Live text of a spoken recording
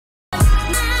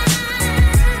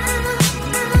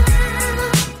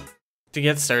To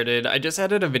get started, I just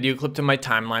added a video clip to my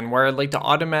timeline where I'd like to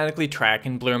automatically track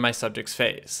and blur my subject's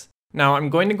face. Now I'm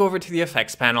going to go over to the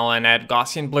effects panel and add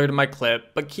Gaussian blur to my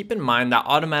clip, but keep in mind that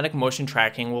automatic motion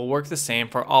tracking will work the same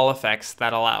for all effects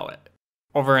that allow it.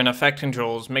 Over in Effect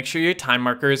Controls, make sure your time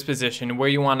marker is positioned where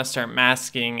you want to start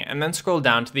masking, and then scroll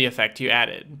down to the effect you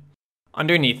added.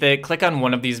 Underneath it, click on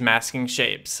one of these masking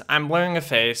shapes. I'm blurring a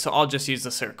face, so I'll just use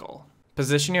the circle.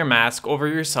 Position your mask over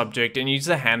your subject and use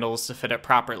the handles to fit it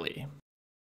properly.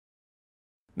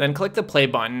 Then click the play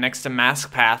button next to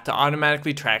Mask Path to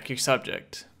automatically track your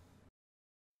subject.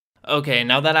 Okay,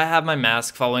 now that I have my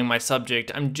mask following my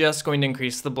subject, I'm just going to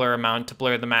increase the blur amount to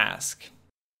blur the mask.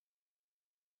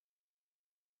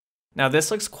 Now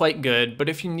this looks quite good, but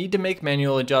if you need to make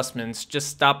manual adjustments, just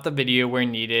stop the video where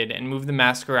needed and move the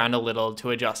mask around a little to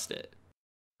adjust it.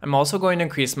 I'm also going to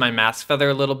increase my mask feather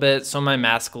a little bit so my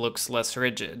mask looks less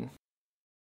rigid.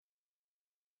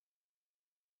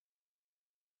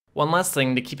 One last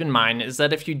thing to keep in mind is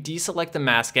that if you deselect the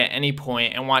mask at any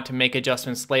point and want to make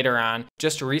adjustments later on,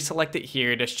 just reselect it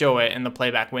here to show it in the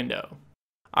playback window.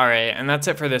 Alright, and that's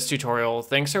it for this tutorial.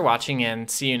 Thanks for watching and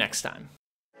see you next time.